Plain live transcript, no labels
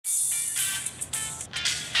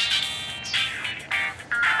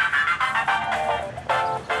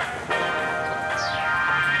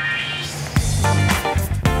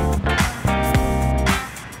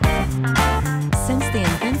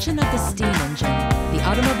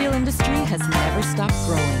industry has never stopped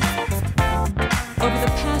growing. Over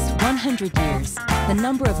the past 100 years, the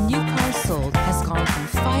number of new cars sold has gone from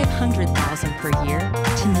 500,000 per year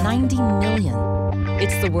to 90 million.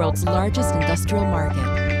 It's the world's largest industrial market.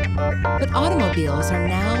 But automobiles are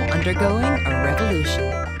now undergoing a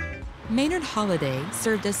revolution. Maynard Holliday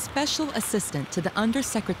served as special assistant to the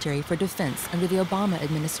Undersecretary for Defense under the Obama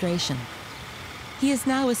administration. He is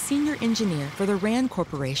now a senior engineer for the RAND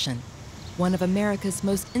Corporation, one of America's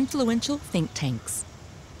most influential think tanks.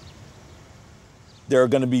 There are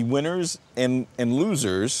going to be winners and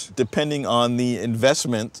losers depending on the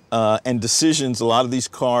investment and decisions a lot of these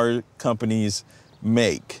car companies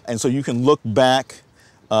make. And so you can look back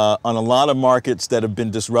on a lot of markets that have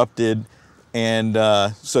been disrupted. And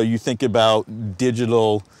so you think about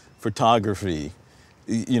digital photography.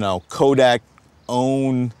 You know, Kodak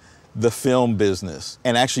owned the film business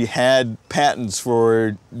and actually had patents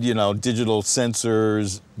for, you know, digital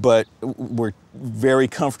sensors, but were very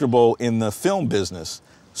comfortable in the film business.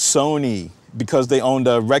 Sony, because they owned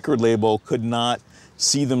a record label, could not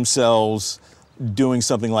see themselves doing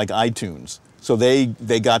something like iTunes. So they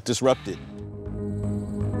got disrupted.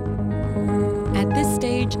 At this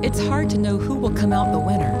stage, it's hard to know who will come out the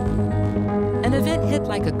winner. An event hit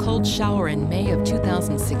like a cold shower in May of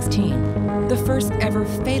 2016, the first ever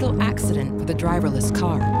fatal accident for the driverless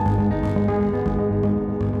car.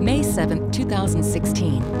 May 7,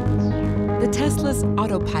 2016. The Tesla's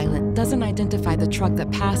autopilot doesn't identify the truck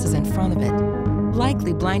that passes in front of it,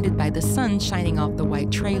 likely blinded by the sun shining off the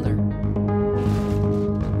white trailer.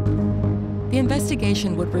 The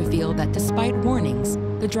investigation would reveal that despite warnings,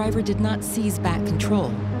 the driver did not seize back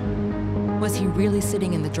control. Was he really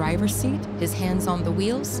sitting in the driver's seat, his hands on the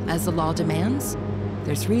wheels, as the law demands?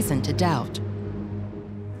 There's reason to doubt.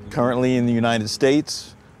 Currently in the United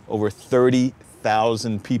States, over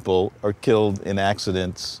 30,000 people are killed in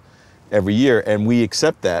accidents every year, and we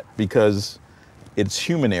accept that because it's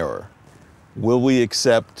human error. Will we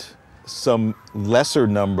accept some lesser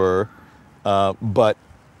number, but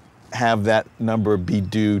have that number be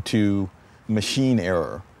due to machine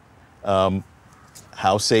error?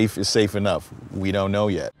 How safe is safe enough? We don't know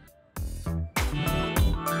yet.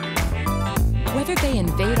 Whether they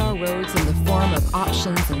invade our roads in the form of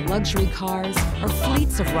options and luxury cars or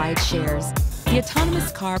fleets of ride shares, the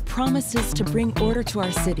autonomous car promises to bring order to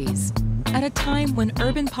our cities at a time when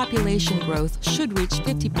urban population growth should reach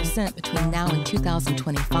 50% between now and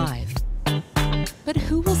 2025. But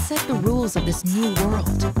who will set the rules of this new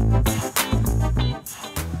world?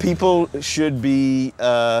 People should be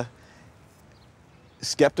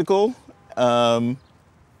skeptical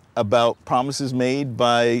about promises made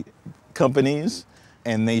by companies,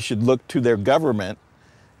 and they should look to their government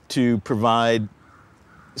to provide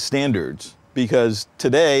standards. Because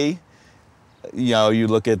today, you know, you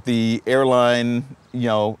look at the airline, you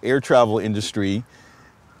know, air travel industry,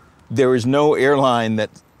 there is no airline that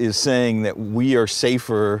is saying that we are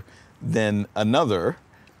safer than another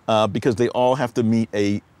because they all have to meet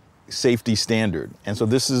a safety standard. And so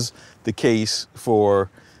this is the case for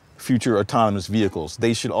future autonomous vehicles.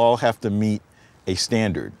 They should all have to meet a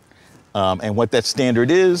standard. And what that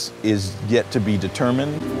standard is yet to be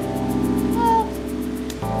determined.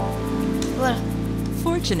 Voilà.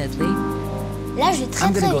 Fortunately, Là, je vais très,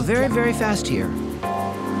 I'm going to très go vite, very, là. very fast here.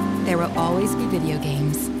 there will always be video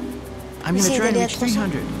games. I'm going to Essayez try and d'aller à reach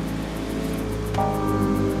 300. 300.